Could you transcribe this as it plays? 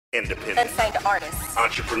Independent. Unsigned artists.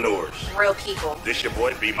 Entrepreneurs. Real people. This your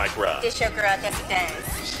boy, B. Mike Rob. This your girl, Desi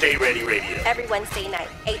Dez. Stay Ready Radio. Every Wednesday night,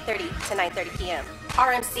 8:30 to 9:30 p.m.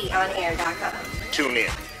 RMCOnAir.com. Tune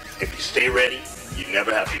in. If you stay ready, you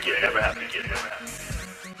never have to get it.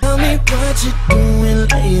 Tell me what you doing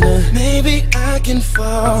later. Maybe I can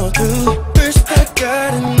fall through. First I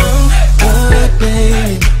gotta know your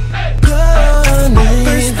name.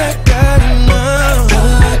 First I gotta know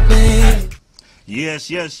your name.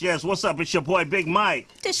 Yes. What's up? It's your boy, Big Mike.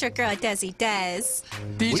 This your girl, Desi Dez.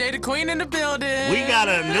 DJ the Queen in the building. We got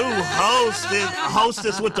a new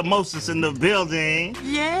hostess with the mostest in the building.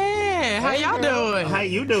 Yeah. How y'all doing? How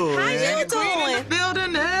you doing? How you Queen in the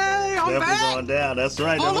building. Hey, I'm Definitely back. going down. That's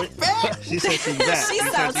right. She said she's back.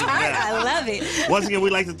 She's so tired. I love it. Once again,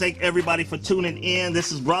 we'd like to thank everybody for tuning in.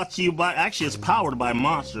 This is brought to you by, actually, it's powered by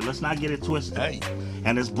Monster. Let's not get it twisted. Hey.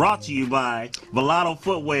 And it's brought to you by Velato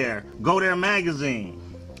Footwear, Go There Magazine.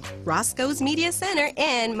 Roscoe's Media Center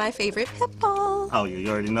and my favorite Pitbull. Oh, yeah, you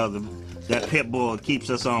already know that Pitbull keeps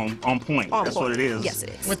us on point. That's what it is. Yes, it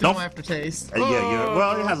is. With no aftertaste. Yeah.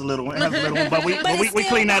 Well, it has a little one. But we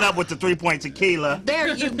clean that up with the 3-point tequila. There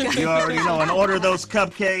you go. You already know. And order those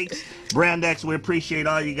cupcakes. Brand X, we appreciate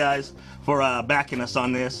all you guys for backing us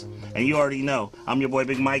on this. And you already know, I'm your boy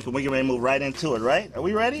Big Mike, and we're getting ready to move right into it, right? Are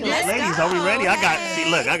we ready? Let's Ladies, go. are we ready?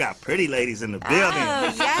 I got pretty ladies in the building.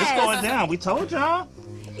 Oh, yes. It's going down. We told y'all.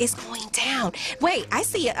 It's going down. Wait, I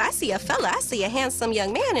see a fella. I see a handsome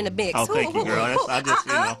young man in the mix. Oh, thank you, girl. I just,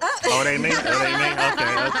 you know. Oh, they me?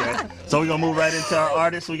 Okay. So we're going to move right into our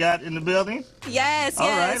artists we got in the building? Yes. All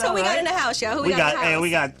right, Who we got in the house, y'all? Who we got, in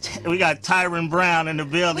the house? we got TYRAN Brown in the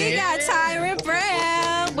building. We got TYRAN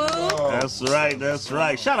Brown, boo. That's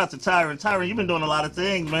right. Shout out to TYRAN. TYRAN, you've been doing a lot of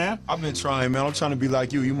things, man. I've been trying, man. I'm trying to be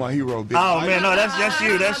like you. You my hero, Big Oh Mike. man, no, that's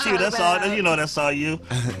you. That's all. You know, that's all you.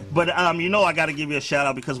 But you know, I got to give you a shout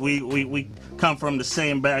out because we come from the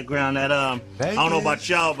same background. That I don't know about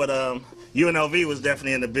y'all, but UNLV was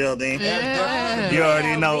definitely in the building. Yeah. You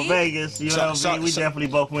already know Vegas. UNLV, we definitely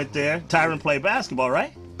both went there. TYRAN played basketball,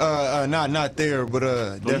 right? Not there, but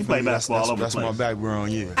definitely you play basketball all over the that's my place.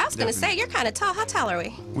 background, yeah. I was gonna say you're kind of tall. How tall are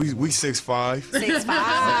we? We 6'5".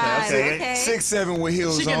 6'5". Okay. 6'7" with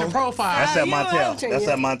heels She getting on. the profile. That's that Montel. That's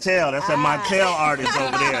that Montel artist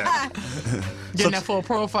over there. Getting that full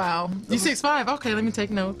profile. You 6'5". Okay, let me take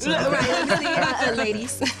notes.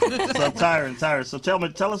 Ladies. So TYRAN. So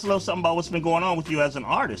tell us a little something about what's been going on with you as an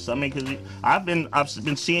artist. I mean, because I've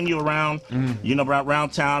been seeing you around, around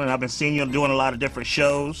town, and I've been seeing you doing a lot of different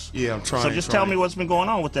shows. Yeah, I'm trying. So just tell me what's been going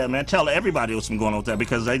on with that, man. Tell everybody what's been going on with that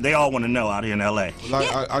because they all want to know out here in LA.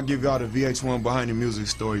 I'll give y'all the VH1 behind the music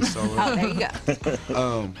story. So, Oh, there you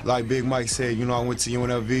go. like Big Mike said, I went to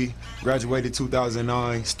UNLV, graduated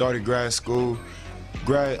 2009, started grad school,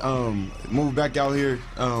 moved back out here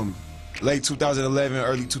late 2011,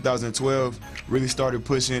 early 2012. Really started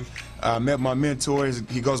pushing. I met my mentors.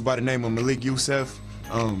 He goes by the name of Malik Youssef,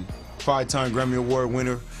 5-time Grammy Award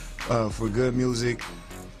winner for good music.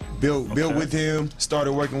 Built with him,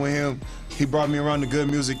 started working with him. He brought me around the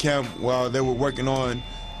Good Music Camp while they were working on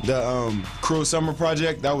the Cruel Summer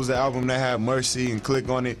Project. That was the album that had Mercy and Click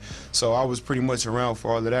on it. So I was pretty much around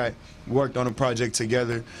for all of that. Worked on the project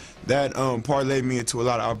together. That parlayed me into a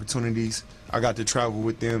lot of opportunities. I got to travel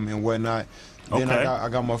with them and whatnot. Then I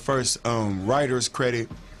got my first writer's credit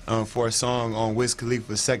for a song on Wiz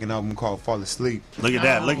Khalifa's second album called Fall Asleep. Look at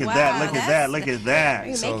that! Look at that!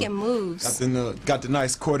 You're making moves. Got the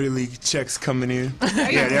nice quarterly checks coming in.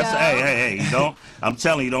 Yeah, hey, I'm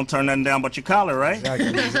telling you, don't turn nothing down but your collar, right?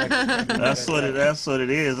 Exactly. That's what it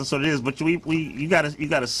is. But you got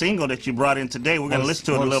a single that you brought in today. We're gonna listen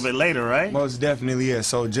to it a little bit later, right? Most definitely, yeah.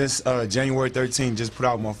 So just January 13th, just put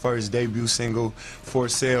out my first debut single for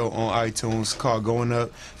sale on iTunes called "Going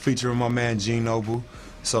Up," featuring my man Gene Noble.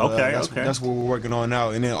 So that's what we're working on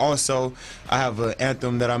now. And then also, I have an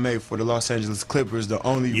anthem that I made for the Los Angeles Clippers. The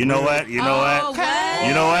only You know what?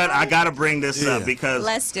 I gotta bring this up because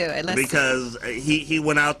Let's do it. Because he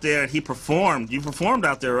went out there and he performed. You performed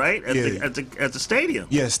out there, right? At the stadium.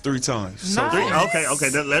 Yes, 3 times. So Okay.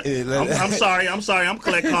 I'm sorry. I'm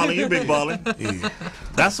calling you big ballin'. Yeah.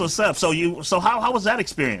 That's what's up. So how was that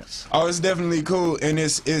experience? Oh, it's definitely cool, and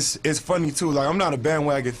it's funny too. Like, I'm not a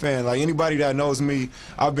bandwagon fan. Like, anybody that knows me,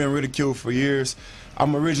 I've been ridiculed for years.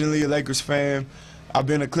 I'm originally a Lakers fan. I've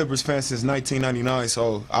been a Clippers fan since 1999.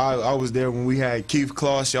 So I was there when we had Keith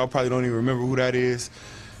Kloss. Y'all probably don't even remember who that is.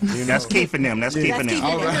 That's keeping them. That's keeping them.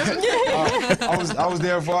 I was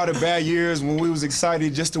there for all the bad years when we was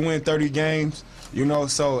excited just to win 30 games.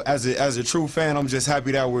 So as a true fan, I'm just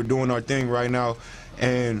happy that we're doing our thing right now.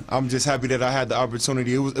 and I'm just happy that I had the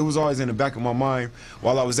opportunity. It was always in the back of my mind.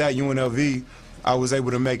 While I was at UNLV, I was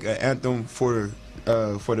able to make an anthem for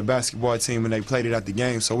the basketball team, and they played it at the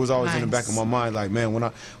game. So it was always in the back of my mind, like, man, when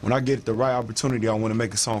I get the right opportunity, I want to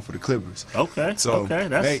make a song for the Clippers. Okay. So, okay.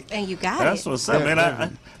 That's, and you got that's it. what's up,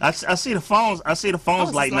 man. I see the phones. I see the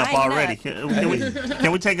phones lighting up already.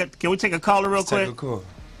 Can we take a caller real quick? Take a call.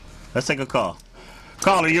 Let's take a call.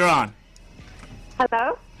 Caller, you're on.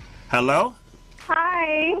 Hello? Hello?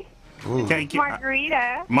 Hi.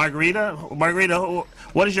 Margarita. Margarita,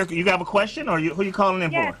 what is you have a question, or who you calling in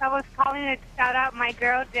for? Yes, I was calling to shout out my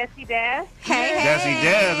girl, Jessie Des. Hey, Jessie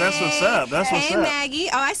Des, that's what's up. That's what's hey, up. Maggie.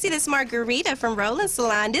 Oh, I see this Margarita from Rolling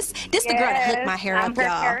Salon. This the girl that hooked my hair I'm up, her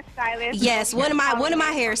y'all. hairstylist. Yes, one of my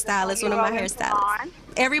hairstylists.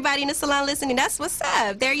 Everybody in the salon listening, that's what's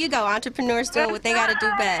up. There you go. Entrepreneurs doing what they got to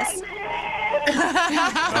do best. We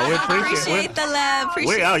appreciate the love.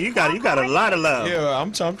 You got a lot of love. Yeah,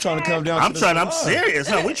 I'm trying to come down. I'm serious.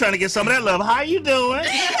 Huh? We trying to get some of that love. How you doing?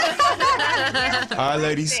 Hi,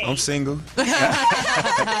 ladies. I'm single. We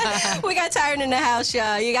got Tyran in the house,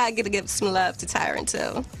 y'all. You gotta give some love to Tyran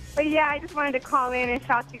too. But yeah, I just wanted to call in and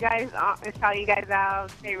shout you guys out.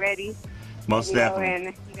 Stay ready. Most definitely.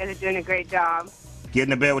 And you guys are doing a great job. Get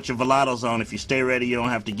in the bed with your velados on. If you stay ready, you don't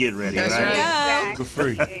have to get ready. That's right? Good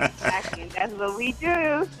free. Exactly. That's what we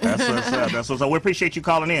do. That's what's up. That's what's up. We appreciate you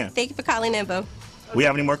calling in. Thank you for calling in, Bo. We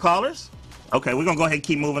have any more callers? Okay, we're gonna go ahead and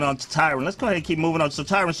keep moving on to TYRAN. Let's go ahead and keep moving on to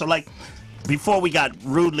TYRAN. So, like, before we got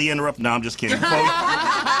rudely interrupted. No, I'm just kidding.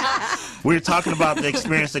 We were talking about the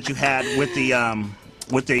experience that you had with the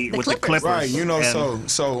Clippers. Right. You know,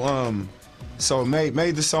 so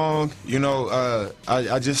made the song. You know,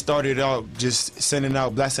 I just started out just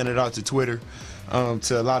blasting it out to Twitter,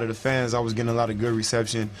 to a lot of the fans. I was getting a lot of good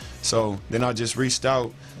reception. So then I just reached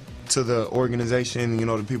out to the organization, you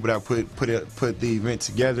know, the people that put the event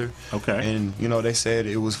together. Okay. And you know, they said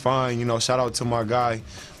it was fine. You know, shout out to my guy,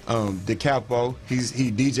 the Capo. He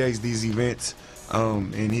DJs these events,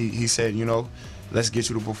 and he said, you know, let's get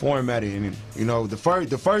you to perform at it. And you know, the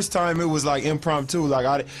first time it was like impromptu. Like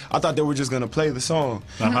I thought they were just gonna play the song.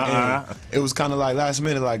 And it was kind of like last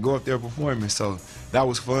minute, like go up there performing. So that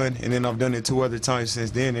was fun. And then I've done it 2 other times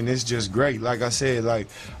since then, and it's just great. Like I said, like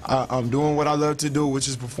I'm doing what I love to do, which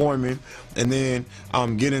is performing, and then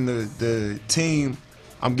I'm getting the team.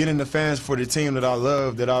 I'm getting the fans for the team that I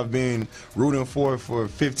love, that I've been rooting for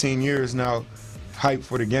 15 years now, hype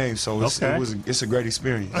for the game. So it's a great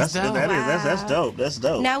experience. That's dope. That's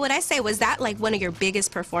dope. Now, would I say, was that like one of your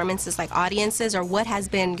biggest performances, like audiences, or what has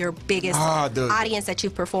been your biggest audience that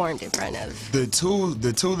you've performed in front of? The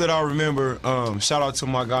two that I remember, shout out to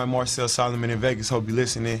my guy Marcel Solomon in Vegas. Hope you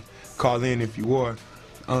listening. Call in if you are.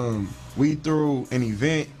 We threw an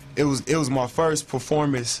event. It was my first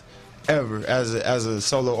performance ever as a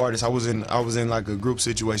solo artist. I was in like a group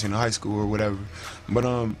situation in high school or whatever, but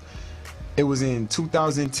it was in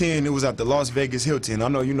 2010. It was at the Las Vegas Hilton. I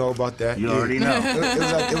know you know about that. You already know.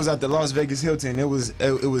 It was at the Las Vegas Hilton. It was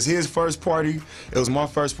his first party. It was my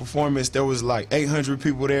first performance. There was like 800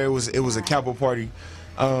 people there. It was a Capo party.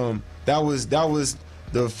 That was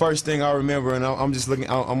the first thing I remember, and I'm just looking.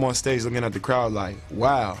 I'm on stage looking at the crowd like,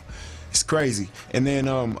 wow. It's crazy. And then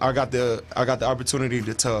I got the opportunity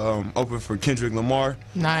to open for Kendrick Lamar.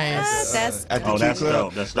 Nice. At the that's Club.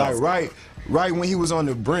 dope. That's dope. Like right when he was on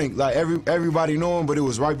the brink. Like everybody knew him, but it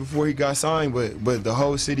was right before he got signed. But the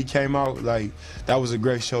whole city came out. Like that was a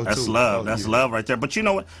great show too. That's love. That's love right there. But you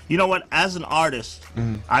know what? As an artist,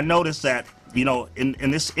 I noticed that, you know,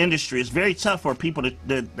 in this industry, it's very tough for people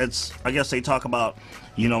that's I guess they talk about,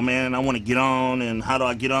 you know, man, I want to get on, and how do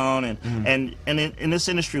I get on, and in this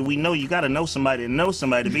industry, we know you got to know somebody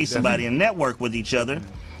to be somebody and network with each other.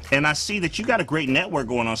 And I see that you got a great network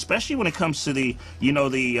going on, especially when it comes to the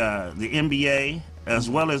NBA as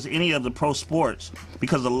well as any of the pro sports,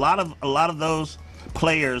 because a lot of those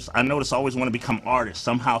players, I notice, always want to become artists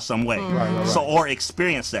somehow, some way. Right. So, or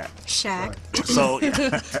experience that. Shaq. So,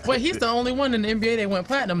 Well, he's the only one in the NBA that went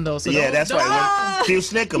platinum, though. So yeah, that's right. Q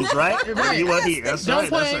Snickums, right? Right. He wasn't here. That's Don't right.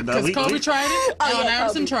 play, because Kobe tried it. Allen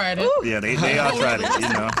Iverson tried it. Yeah, they all tried it. You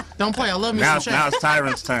know. Don't play. I love me Now some it's Shaq.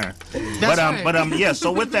 Tyran's turn. Right. But yeah.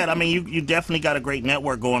 So with that, I mean, you definitely got a great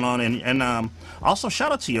network going on, and also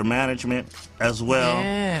shout out to your management as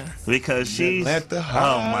well, because she's oh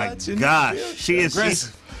my gosh,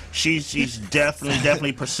 she's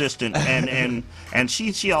definitely persistent, and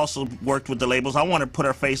she also worked with the labels. I want to put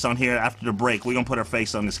her face on here after the break. We're gonna put her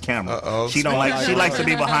face on this camera. She likes to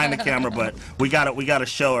be behind the camera, but we gotta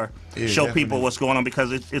show her. show definitely. people what's going on,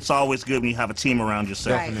 because it's always good when you have a team around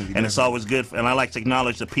yourself. Definitely, And it's always good, and I like to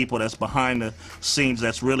acknowledge the people that's behind the scenes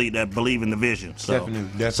that believe in the vision. So,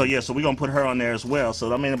 Definitely. So yeah, so we're gonna put her on there as well.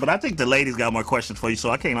 So I mean, but I think the ladies got more questions for you, so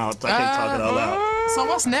I can't talk it all out. So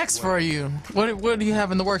what's next for you? What do you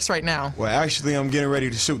have in the works right now? Well, actually, I'm getting ready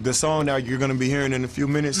to shoot the song that you're gonna be hearing in a few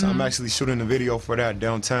minutes. I'm actually shooting the video for that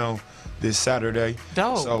downtown this Saturday.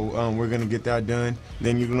 Dope. So we're gonna get that done.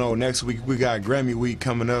 Then next week we got Grammy week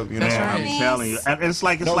coming up. You know, That's right. I'm telling you, and it's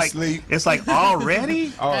like sleep. it's like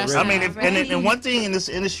already. Already. I mean, and one thing in this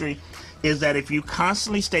industry is that if you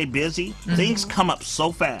constantly stay busy, things come up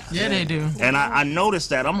so fast. Yeah, they do. And I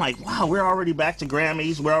noticed that. I'm like, wow, we're already back to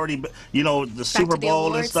Grammys. We're already, the Super the Bowl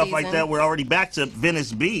and award stuff like season. that. We're already back to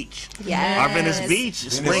Venice Beach. Yes. Our Venice Beach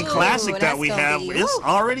Spring Ooh, Classic that that's we gonna have be- is woo.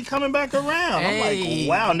 already coming back around. I'm Hey. like,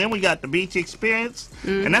 wow. And then we got the beach experience,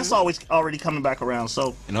 and that's always already coming back around.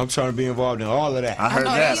 So And I'm trying to be involved in all of that. I heard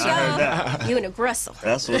There that. you I heard go. that. You and a bristle.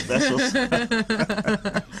 That's what.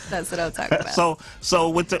 That's what I'm talking about. So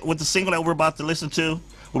with the single that we're about to listen to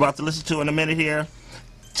in a minute here,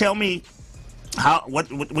 tell me what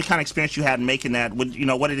kind of experience you had in making that. What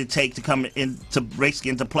did it take to come into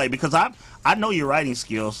basically into play? Because I know your writing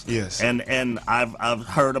skills. Yes. And I've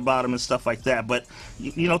heard about them and stuff like that. But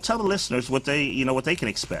tell the listeners what they can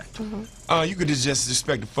expect. You could just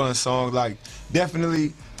expect a fun song. Like,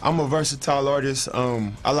 definitely, I'm a versatile artist.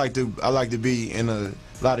 I like to be in a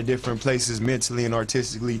lot of different places mentally and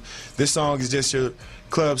artistically. This song is just your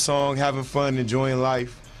club song, having fun, enjoying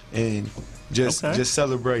life, and just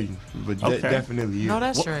celebrating. But definitely, yeah. No,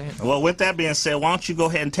 that's right. Well, with that being said, why don't you go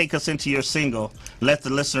ahead and take us into your single? Let the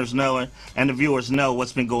listeners know and the viewers know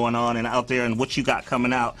what's been going on and out there and what you got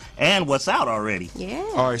coming out and what's out already. Yeah.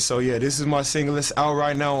 All right, so yeah, this is my single. It's out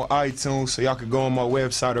right now on iTunes, so y'all can go on my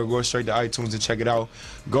website or go straight to iTunes and check it out.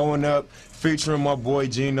 Going Up, featuring my boy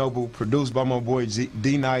G Noble, produced by my boy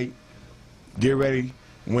D Knight. Get ready.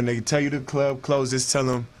 When they tell you the club closes, tell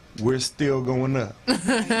them we're still going up.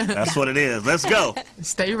 That's what it is. Let's go.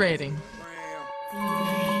 Stay ready.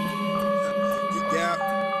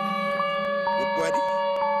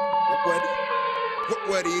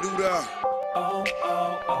 What do you do there?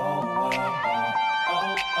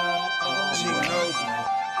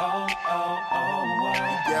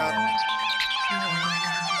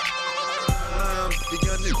 The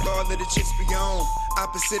young nigga, all of the chicks be on.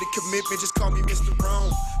 Opposite of commitment, just call me Mr.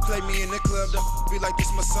 Wrong. Play me in the club, though, be like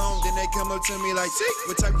this my song. Then they come up to me like, "Tick,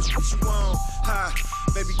 what type of shit you on?" Hi,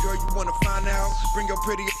 baby girl, you wanna find out? Bring your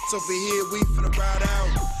pretty ass over here, we finna ride out.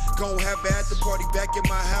 Gon' have a after party back at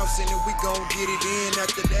my house, and then we gon' get it in.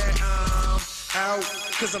 After that, I'm out,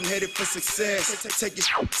 cause I'm headed for success. Take it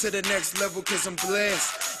to the next level, cause I'm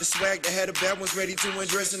blessed. The swag that had the bad ones ready to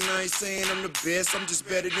undress, and I ain't saying I'm the best, I'm just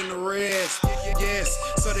better than the rest. Yes,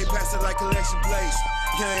 so they pass it like collection plates.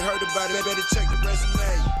 You ain't heard about it, better check the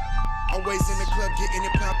resume. Always in the club getting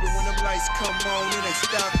it poppin' when them lights come on and they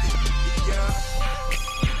stop it. Yeah.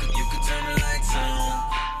 You could turn the lights on,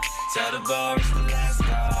 tell the bar it's the last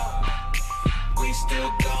call. We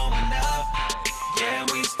still going up, yeah,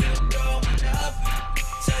 we still going up.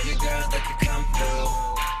 Tell your girls they could come through,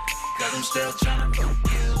 cause I'm still tryna book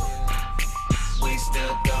you. We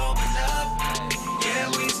still going up, yeah,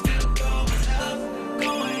 we still going up.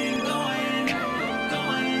 Going, going,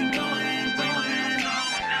 going, going, going,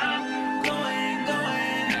 going up. Going,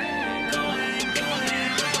 going, going,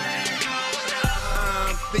 going, going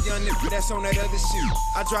up. The young nigga that's on that other shit.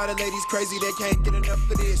 I drive the ladies crazy, they can't get enough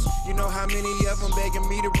of this. You know how many of them begging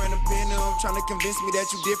me to run up in them, trying to convince me that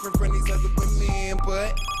you different from these other women.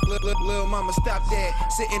 But little mama, stop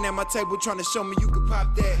that. Sitting at my table trying to show me you can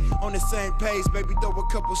pop that. On the same page, baby, throw a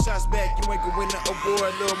couple shots back. You ain't gonna win the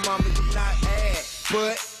award, little mama, you not ad.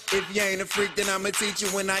 But if you ain't a freak, then I'ma teach you.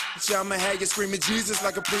 When I eat you, I'ma have you screaming Jesus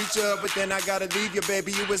like a preacher. But then I gotta leave you,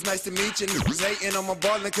 baby, it was nice to meet you. Niggas hating on my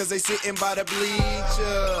ballin' cause they sitting by the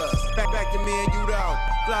bleachers. Back to me and you though.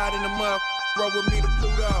 Glide in the mud, roll with me to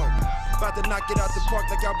Pluto. About to knock it out the park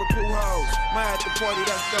like Albert Pujols. My at the party,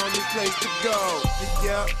 that's the only place to go.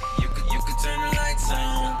 Yeah. You could turn the lights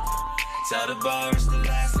on, tell the bar it's the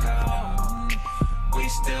last call. We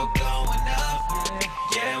still going up,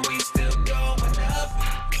 yeah, we still going up.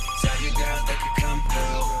 Tell your girls they could come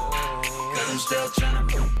through, cause I'm still tryna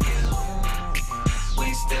book you.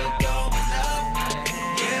 We still going up,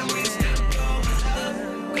 yeah, we still going up.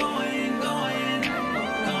 Going, going,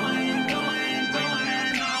 going, going,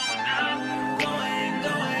 going up. Going,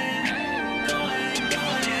 going, going,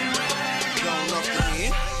 Gone off the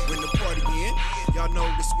end, when the party in. Y'all know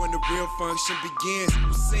this when the real function begins.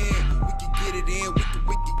 I'm saying we can get it in,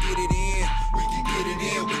 we can get it in. We can get it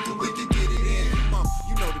in, we can get it in. Come on,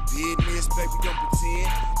 you know the biz.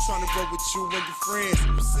 trying to roll with you and your friends.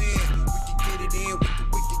 I'm saying we can get it in,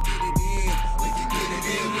 we can get it in, we can get it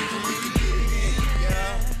in, we can get it in.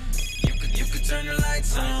 Yeah. You could turn the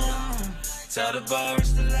lights on. Tell the bar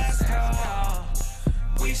it's the last call.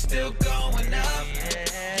 We still going up.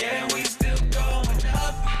 Yeah, we still going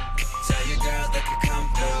up. Tell your girl they can come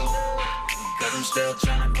through. Cause I'm still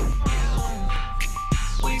trying to put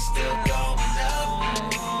you. We still going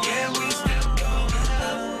up. Yeah, we still going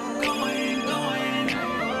up. Going, going,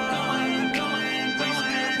 going, going. We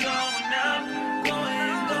still going up.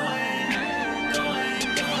 Going, going, going,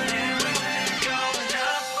 going. We still going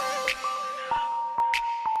up.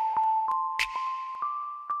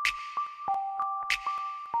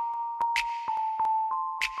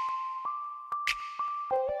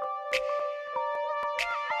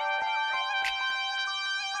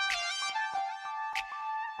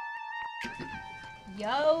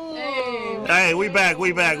 Yo. Hey, we back.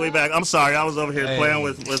 I'm sorry, I was over here playing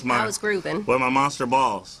with my I was grooving. with my Monster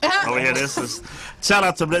balls over here. This is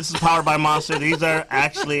powered by Monster. These are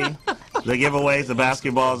actually the giveaways, the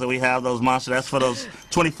basketballs that we have. Those Monster. That's for those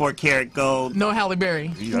 24 karat gold. No Halle Berry.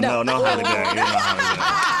 No Halle Berry. You know Halle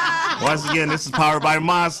Berry. Once again, this is powered by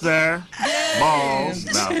Monster balls.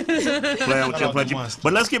 No, playing with your plenty.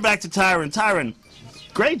 But let's get back to TYRAN. TYRAN,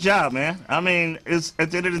 great job, man. I mean, it's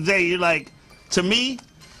at the end of the day, you're like. To me,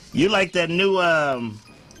 you like that new, I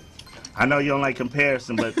know you don't like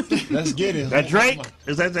comparison, but Let's get it. that Drake?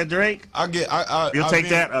 Is that Drake? You'll take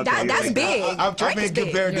that? Okay, That's big. I've Drake been is big.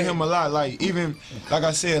 compared to him a lot. Like, even, like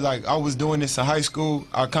I said, like, I was doing this in high school.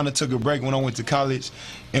 I kind of took a break when I went to college.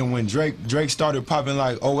 And when Drake started popping,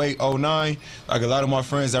 like, 08, 09, like, a lot of my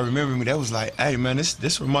friends that remember me, they was like, hey, man,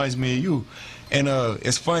 this reminds me of you. And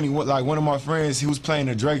it's funny, like one of my friends, he was playing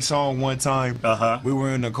a Drake song one time. We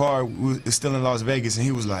were in the car, we were still in Las Vegas, and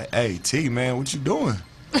he was like, hey, T, man, what you doing?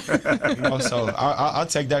 You know, so I'll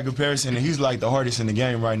take that comparison, and he's like the hardest in the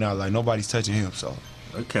game right now. Like, nobody's touching him, so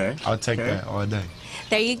I'll take that all day.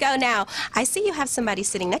 There you go. Now, I see you have somebody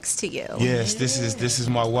sitting next to you. Yes, this is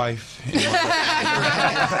my wife.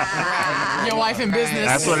 Your wife in business.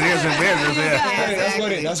 That's what it is in business,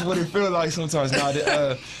 yeah. That's what it feels like sometimes.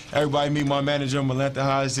 Now, everybody meet my manager, Malenta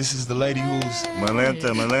Hodge. This is the lady who's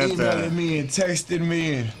emailing me and texting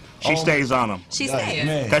me, and she stays on them. She stays.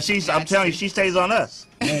 Man. Cause I'm telling you, she stays on us,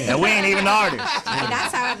 and we ain't even artists. And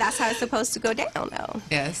that's how it's supposed to go down, though.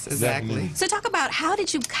 Yes, exactly. So talk about how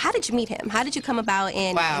did you meet him? How did you come about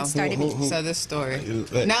and started meeting? So this story.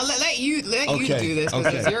 Now let you do this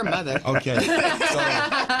because it's your mother. Okay.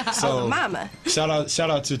 So mama. Shout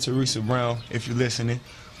out to Teresa Brown if you're listening.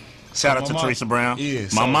 Shout out to Teresa Brown. Yeah,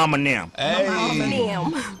 my mama Nim. Hey.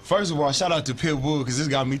 First of all, shout out to Pitbull because this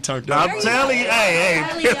got me turned up. I'm telling you, hey,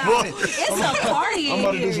 Pitbull. It's a party. I'm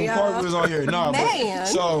about to do some cartwheels on here. Nah, man.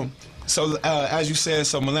 So as you said,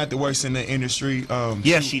 so Malenta works in the industry.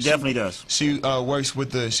 Yes, she definitely does. She works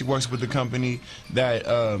with the company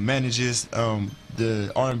that manages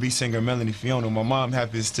the R&B singer Melanie Fiona. My mom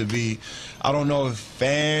happens to be, I don't know if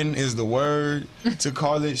fan is the word to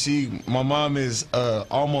call it. My mom is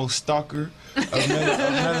almost stalker of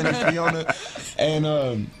Melanie Fiona,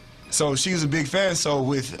 and so she's a big fan. So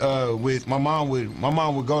with my mom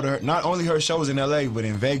would go to her, not only her shows in LA, but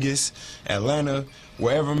in Vegas, Atlanta,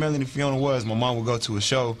 wherever Melanie Fiona was, my mom would go to a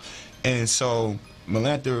show. And so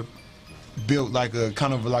Malenta built like a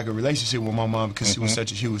kind of like a relationship with my mom because she was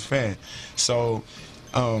such a huge fan. So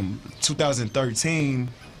 2013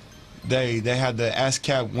 they had the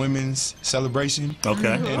ASCAP women's celebration.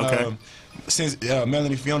 Okay. And since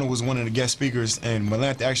Melanie Fiona was one of the guest speakers, and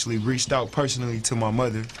Malenta actually reached out personally to my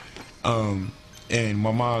mother, and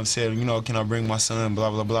my mom said, you know, can I bring my son, blah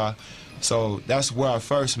blah blah. So that's where I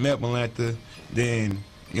first met Malenta. Then,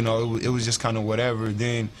 you know, it was just kind of whatever.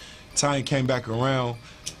 Then time came back around.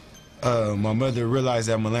 My mother realized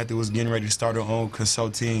that Malenta was getting ready to start her own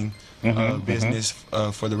consulting business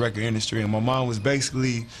for the record industry, and my mom was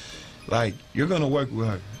basically like, "You're gonna work with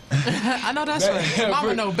her." I know that's right.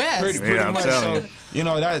 Mama know best. Pretty I'm much. telling So, you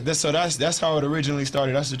know, that's how it originally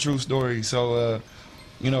started. That's the true story. So,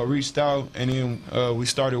 you know, reached out, and then we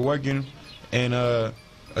started working, and a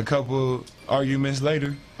couple arguments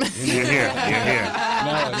later, You're here.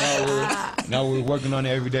 now we're working on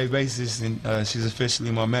an everyday basis, and she's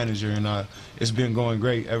officially my manager, and it's been going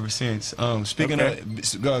great ever since. Speaking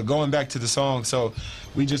of going back to the song, so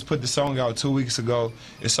we just put the song out 2 weeks ago.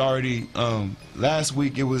 It's already last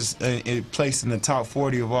week it placed in the top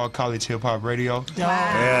 40 of all college hip hop radio. Wow.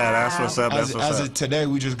 Yeah, that's what's up. That's what's As up. of today,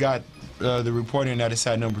 we just got the reporting that it's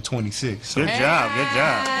at number 26. So. Good job.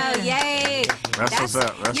 Oh, yay. That's what's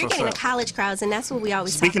up. That's You're what's getting up. the college crowds, and that's what we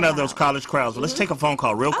always Speaking talk of those about. college crowds, let's take a phone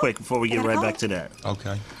call real quick before we get got a right call? back to that.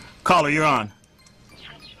 Okay. Caller, you're on.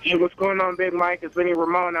 Hey, what's going on, Big Mike? It's Vinny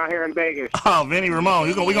Ramon out here in Vegas. Oh, Vinny Ramon,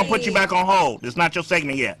 we're going to put you back on hold. It's not your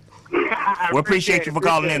segment yet. We appreciate you for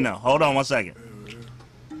calling in, though. Hold on one second.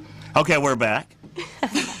 Okay, we're back.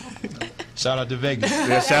 Shout out to Vegas.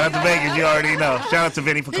 Yeah, shout out to Vegas. You already know. Shout out to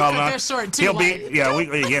Vinny for calling on. He'll be,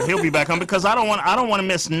 he'll be back on because I don't want to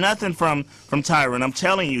miss nothing from TYRAN. I'm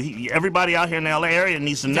telling you, everybody out here in the LA area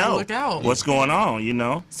needs to know what's going on. You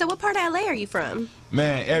know. So, what part of LA are you from?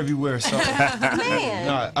 Man, everywhere. So,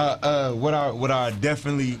 Man. What I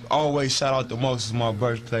definitely always shout out the most is my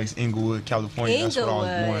birthplace, Inglewood, California. Inglewood. That's where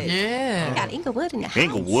I was born. Yeah. You got Inglewood in the house.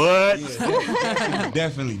 Inglewood. Yeah,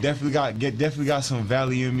 definitely got some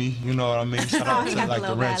valley in me. You know what I mean? Shout out to like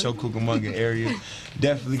the Rancho Cucamonga area.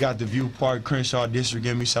 Definitely got the View Park, Crenshaw district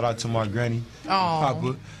in me. Shout out to my granny,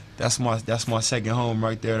 Papa. That's my second home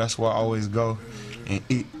right there. That's where I always go and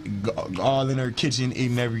eat, all in her kitchen,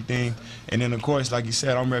 eating everything. And then, of course, like you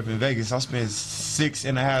said, I'm repping Vegas. I spent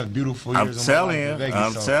 6.5 beautiful years of my life in Vegas.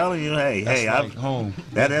 I'm telling you, hey, like home.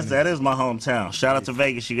 That is my hometown. Shout out to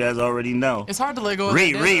Vegas. You guys already know. It's hard to let go of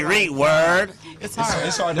word. It's hard.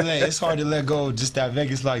 It's hard to let go of just that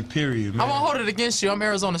Vegas like period, man. I won't hold it against you. I'm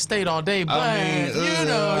Arizona State all day, but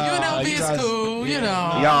UNLV is cool, you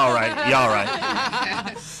know. Y'all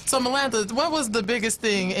right. So, Melantha, what was the biggest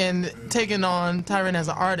thing in taking on TYRAN as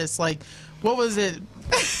an artist? Like, what was it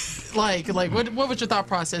like? What was your thought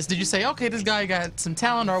process? Did you say, okay, this guy got some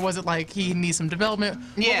talent, or was it like he needs some development?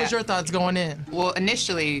 Yeah. What was your thoughts going in? Well,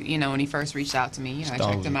 initially, when he first reached out to me, I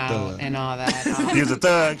checked him out and all that. He was a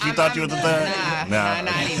thug. You thought you was a thug? Nah,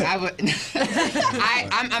 not even.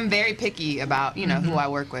 I'm very picky about who I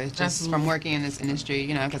work with, just from working in this industry,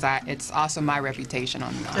 because it's also my reputation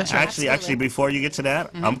on. Actually, before you get to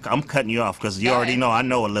that, I'm cutting you off because you already know I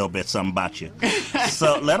know a little bit something about you.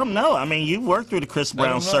 So let them know. I mean, you worked through the Chris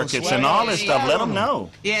Brown circuits and all this stuff. Let them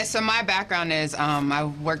know. Yeah. So my background is I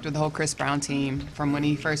worked with the whole Chris Brown team from when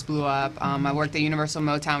he first blew up. I worked at Universal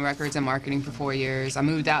Motown Records in marketing for 4 years. I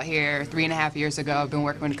moved out here 3.5 years ago. I've been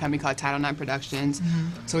working with a company called Title IX Productions.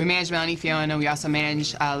 So we manage Melanie Fiona. We also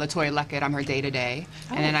manage LaToya Luckett. I'm her day-to-day.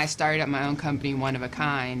 And then I started up my own company, One of a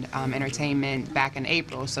Kind Entertainment, back in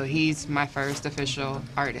April. So he's my first official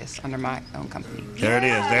artist under my own company. There it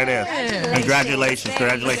is. Congratulations.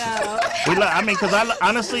 Because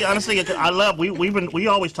honestly, we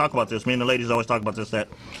always talk about this. Me and the ladies always talk about this. That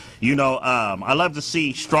I love to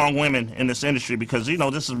see strong women in this industry because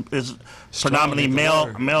this is predominantly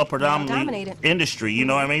male predominantly industry. You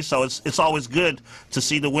know what I mean? So it's always good to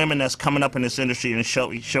see the women that's coming up in this industry and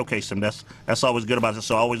showcase them. That's always good about it.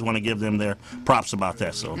 So I always want to give them their props about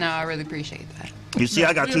that. So no, I really appreciate that. You see,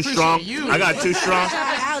 I got two strong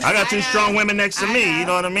women next to me. You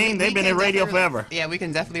know what I mean? They've been in radio forever. Yeah, we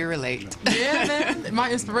can definitely relate. Yeah, man. My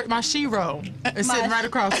shero is sitting right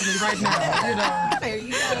across from me right now. There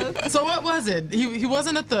you go. So what was it? He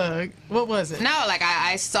wasn't a thug. What was it? No, like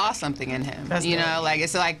I saw something in him.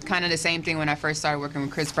 It's like kind of the same thing when I first started working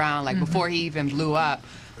with Chris Brown. Like before he even blew up.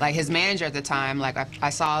 Like his manager at the time, like I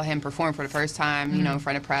saw him perform for the first time, in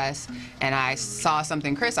front of press, and I saw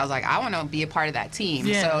something Chris. I was like, I want to be a part of that team.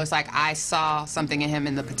 Yeah. So it's like I saw something in him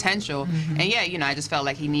in the potential, and I just felt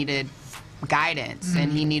like he needed guidance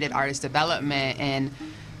and he needed artist development and.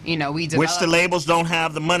 We developed. Which the labels don't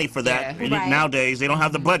have the money for that nowadays. They don't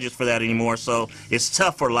have the budgets for that anymore. So it's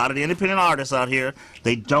tough for a lot of the independent artists out here.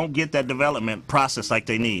 They don't get that development process like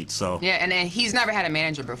they need. So and he's never had a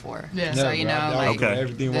manager before. Yeah. So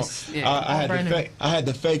everything. I had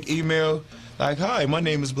the fake email. Like, hi, my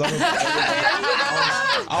name is blah, blah, blah.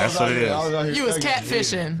 That's what it is. You was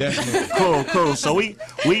catfishing. Definitely. Cool. So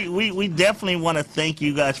we definitely want to thank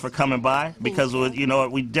you guys for coming by because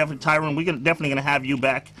TYRAN, we're definitely gonna have you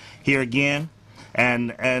back here again,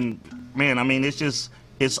 and man, I mean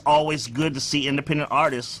it's always good to see independent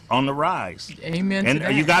artists on the rise. Amen.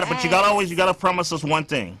 And you got to promise us one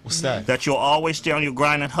thing. What's that? That you'll always stay on your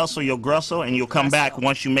grind and hustle, your grussel, and you'll come back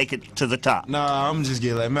once you make it to the top. Nah, I'm just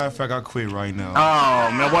getting like. Matter of fact, I quit right now.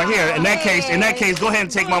 Oh man, well here in that case, go ahead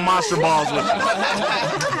and take my monster balls with you.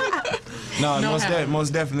 No,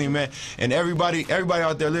 most definitely, man. And everybody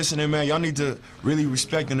out there listening, man, y'all need to really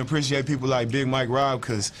respect and appreciate people like Big Mike Rob,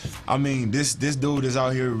 because I mean, this dude is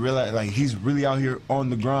out here really, like, he's really out here on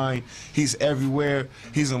the grind. He's everywhere.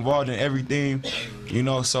 He's involved in everything,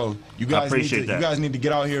 So you guys need to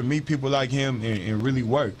get out here, meet people like him, and really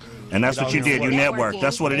work. And that's what you did. You network.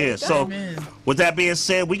 That's what it is. So, with that being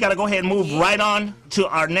said, we got to go ahead and move right on to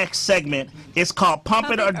our next segment. It's called Pump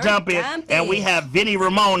It or Dump It. And we have Vinny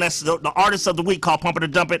Ramon, that's the artist of the week, called Pump It or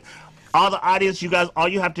Dump It. All the audience, you guys, all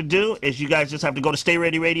you have to do is you guys just have to go to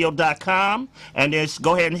stayreadyradio.com and just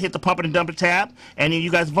go ahead and hit the Pump It and Dump It tab, and then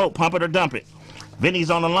you guys vote, pump it or dump it.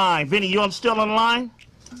 Vinny's on the line. Vinny, you still on the line?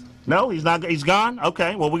 No, he's not. He's gone.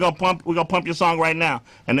 Okay. Well, we're gonna pump your song right now,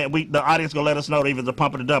 and then the audience gonna let us know either to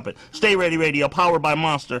pump it or dump it. Stay Ready Radio, powered by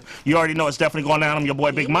Monster. You already know it's definitely going down. I'm your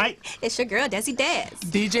boy Big Mike. It's your girl Desi Dez.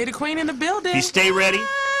 DJ the Queen in the building. You stay ready.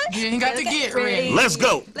 You ain't got to get ready. Let's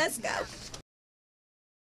go. Let's go.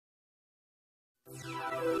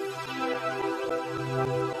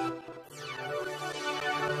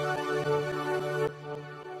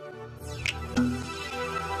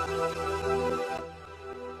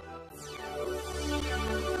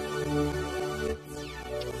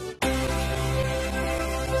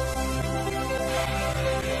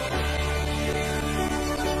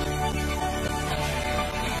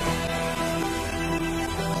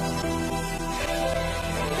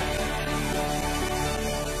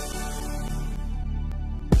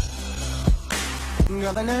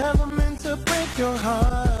 Girl, I never meant to break your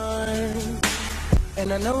heart,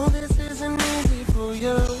 and I know this isn't easy for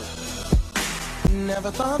you. Never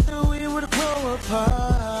thought that we would grow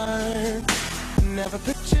apart. Never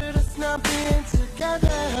pictured us not being together,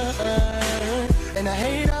 and I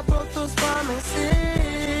hate I broke those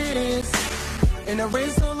promises and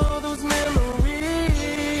erased all of those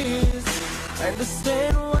memories. I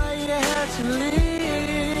understand why you had to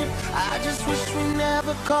leave. I just wish we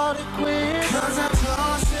never called it quits. 'Cause I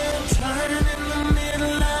toss and turn in the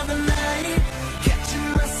middle of the night,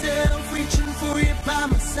 catching myself reaching for you by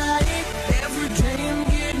my side. Every day I'm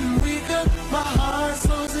getting weaker, my heart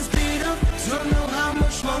slows its beat up. Don't know how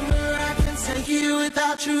much longer I can take it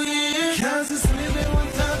without you here. 'Cause it's living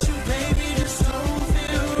without you, baby, just don't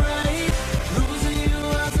feel right. Losing you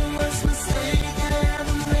was the worst mistake I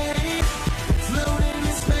ever made. Floating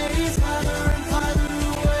in space, farther and farther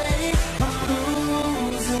away. I'm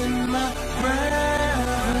losing my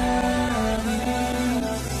gravity.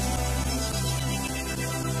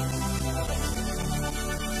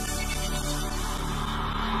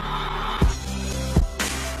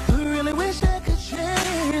 I really wish I could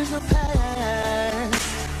change the past,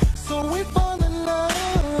 so we fall in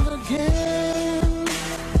love again.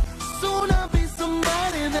 Soon I'll be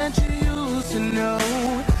somebody that you used to know,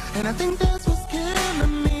 and I think that's what's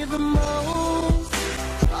killing me the most.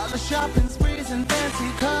 All the shopping sprees and fancy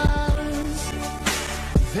cars,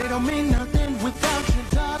 they don't mean nothing without you,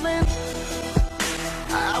 darling.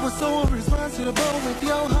 I was so responsible with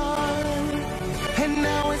your heart, and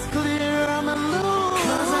now it's clear I'm alone.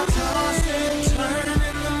 'Cause I toss and turn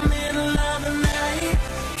in the middle of the night,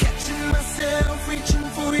 catching myself reaching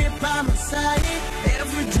for you by my side.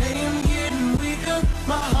 Every day I'm getting weaker,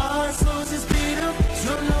 my heart slows its beat up.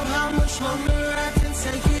 Don't know how much longer I can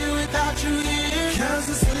take it without you here. 'Cause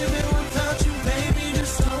it's living without you, baby,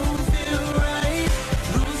 just don't feel right.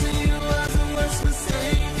 Losing you was the worst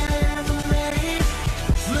mistake I ever made.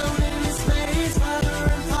 Floating in space, farther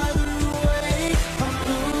and farther away. I'm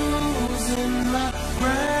losing my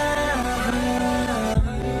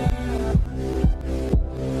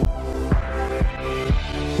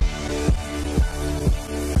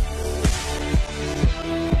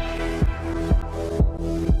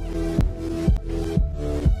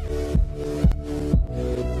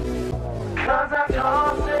Cause I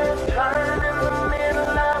toss and turn in the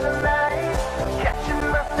middle of the night,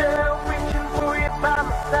 catching myself reaching for you by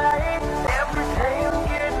my side. Every day I'm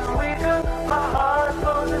getting weaker, my heart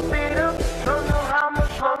slows its beat up. Don't know how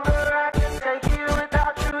much longer I can take it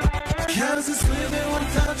without you here. 'Cause it's living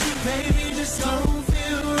without you, baby, just don't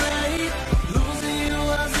feel right. Losing you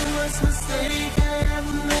was the worst mistake I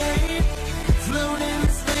ever made. Floating in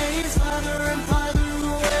space, farther and farther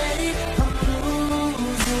away. I'm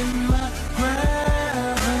losing my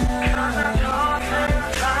gravity. 'Cause I toss and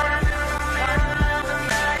turn in the middle of the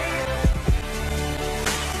night.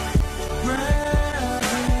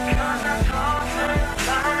 Gravity. 'Cause I toss and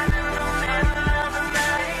turn in the middle of the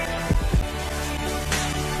night.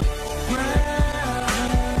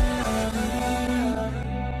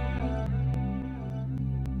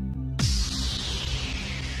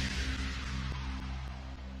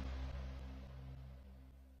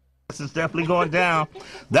 This is definitely going down.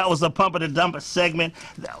 That was a Pump It and Dump It segment.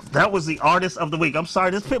 That was the artist of the week. I'm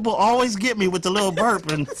sorry, this pit bull always get me with the little burp.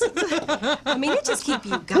 And I mean, it just keep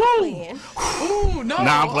you going. Ooh, no.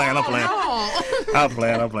 nah, I'm playing. I'm playing. No. I'm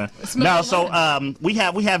playing. Now, so we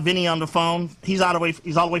have Vinny on the phone. He's all the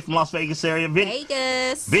way from Las Vegas area. Vinny,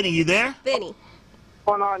 Vegas. Vinny, you there? Vinny.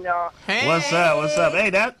 What's going on, y'all? Hey. What's up? What's up? Hey,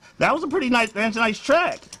 that was a pretty nice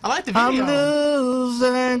track. I like the video. I'm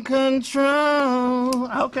losing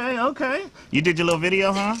control. Okay. You did your little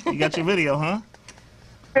video, huh? You got your video, huh?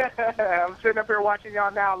 I'm sitting up here watching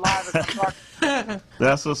y'all now live.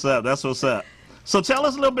 That's what's up. That's what's up. So tell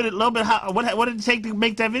us a little bit how what did it take to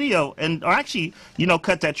make that video or actually,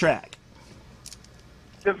 cut that track?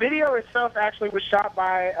 The video itself actually was shot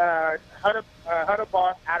by Huda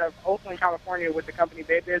Boss out of Oakland, California, with the company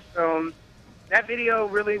Baby's Films. That video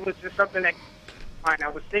really was just something that I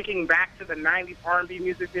was thinking back to the '90s R&B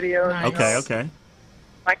music videos. Nice. Okay.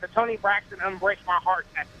 Like the Tony Braxton "Unbreak My Heart."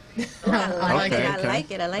 I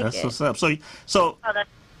like it. That's what's up. So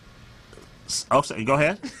go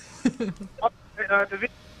ahead. The video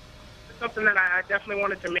is something that I definitely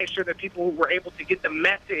wanted to make sure that people were able to get the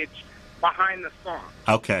message behind the song.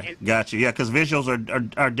 Okay, got you. Yeah, because visuals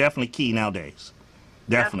are definitely key nowadays.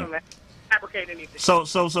 Definitely. Fabricate anything. So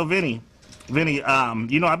Vinny,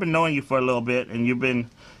 I've been knowing you for a little bit, and you've been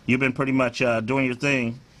pretty much doing your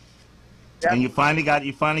thing, and you finally got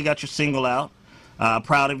your single out.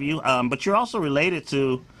 Proud of you. But you're also related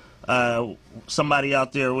to somebody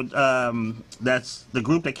out there with that's the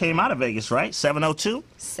group that came out of Vegas, right? 702.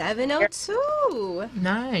 702.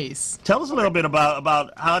 Nice. Tell us a little bit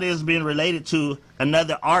about how it is being related to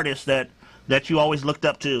another artist that you always looked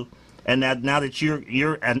up to, and now that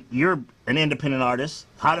you're an independent artist,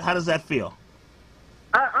 how does that feel?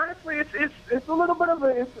 Honestly, it's a little bit of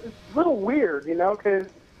it's a little weird, because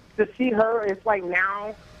to see her, it's like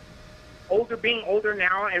now being older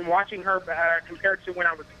now and watching her compared to when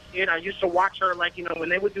I was a kid. I used to watch her when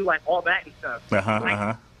they would do All That and stuff.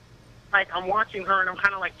 Like I'm watching her and I'm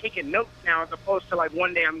kind of taking notes now as opposed to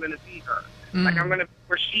one day I'm going to see her. Like I'm going to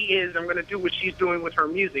where she is, I'm going to do what she's doing with her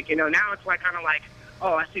music. Now it's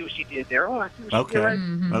oh, I see what she did there. Oh, I see what she did.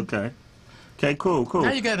 Right? Okay, cool.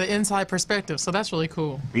 Now you got an inside perspective, so that's really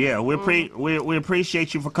cool. Yeah, we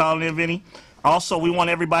appreciate you for calling in, Vinny. Also, we want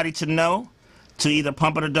everybody to know to either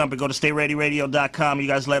pump it or dump it. Go to StayReadyRadio.com. You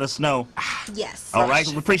guys let us know. Yes. All right.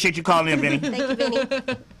 We appreciate you calling in, Vinny. Thank you,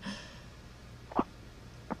 Vinny.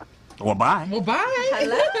 Well, bye.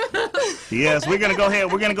 Hello. Yes, we're gonna go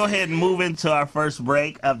ahead. We're gonna go ahead and move into our first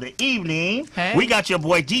break of the evening. Hey. We got your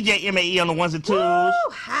boy DJ MAE on the ones and twos. Woo,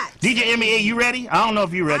 hot. DJ MAE, you ready? I don't know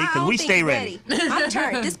if you ready because we stay ready. I'm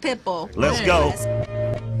turned. This Pitbull. Let's go.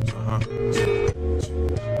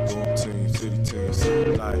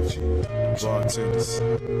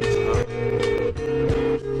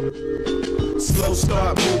 Slow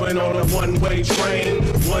start moving on a one-way train.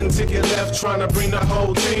 One ticket left, trying to bring the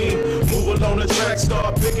whole team. Move along the track,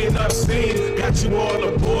 start picking up steam. Got you all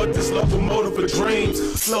aboard this locomotive of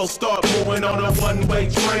dreams. Slow start moving on a one-way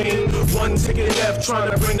train. One ticket left,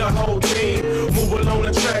 trying to bring the whole team. Move along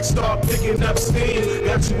the track, start picking up steam.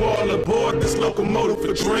 Got you all aboard this locomotive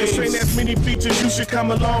of dreams. Train has many features, you should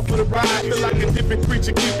come along for the ride. Feel like a different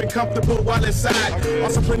creature, keep it comfortable while inside.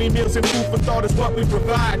 Also plenty meals and food for thought is what we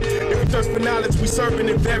provide. If you thirst for knowledge, we serving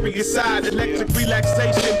in various sides. Electric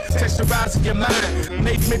relaxation, texturizing your mind.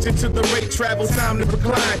 Make mention to the rate, travel time to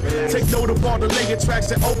recline. Take note of all the layer tracks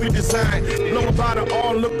that Opie designed. Blow about the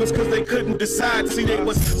onlookers cause they couldn't decide. See, they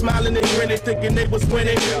was smiling and grinning, thinking they was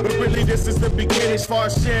winning. But really this is the beginning as far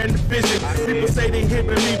as sharing the vision. People say they hearing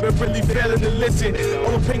me, but really failing to listen.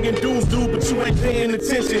 All opinion dudes do, but you ain't paying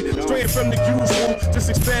attention. Straying from the usual, just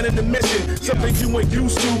expanding the mission. Something you ain't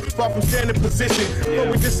used to, far from standing position.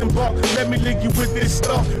 Before we disembark, let me leave you with this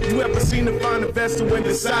thought. You ever seen a find a vessel and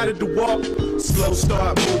decided to walk? Slow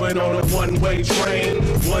start moving on a one-way train.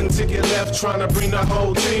 One ticket left, trying to bring the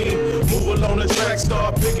whole team. Move along the track,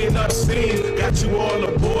 start picking up steam. Got you all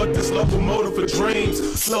aboard this locomotive of dreams.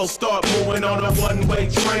 Slow start moving on a one-way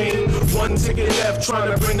train. One ticket left,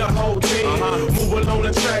 trying to bring the whole team. Move along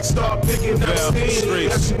the track, start picking up steam.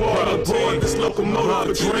 Got you all aboard this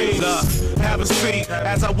locomotive of dreams. Have a seat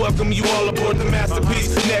as I welcome you all aboard the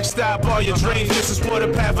masterpiece. Next stop, all your dreams. This is where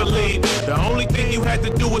the path will lead. The only thing you had to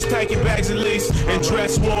do was pack your bags at least and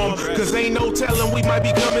dress warm. Cause ain't no telling we might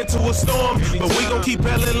be coming to a storm. But we gon' keep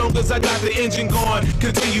pedaling long as I got the engine going.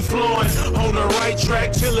 Continue flowing on the right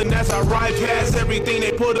track, chilling as I ride past everything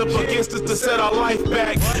they put up against us to set our life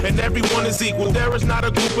back. And everyone is equal. There is not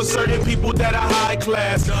a group of certain people that are high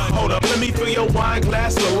class. Hold up, let me fill your wine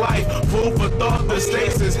glass of life. Food for thought, the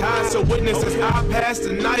stakes is high. So witnesses, I passed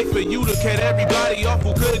the night for you to cut everybody off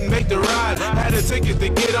who couldn't make the ride. Had a ticket to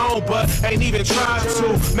get on, but ain't even tried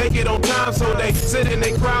to make it on time. So they sit and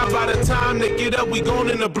they cry. By the time they get up, we gone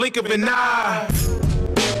in the blink of an eye.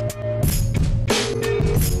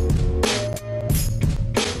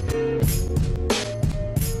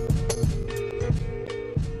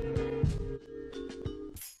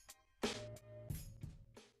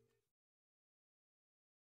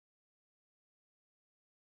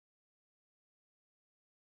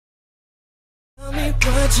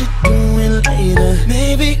 boy, what you doing later?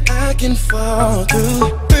 Maybe I can fall through.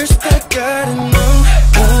 First I gotta know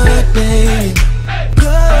what, baby.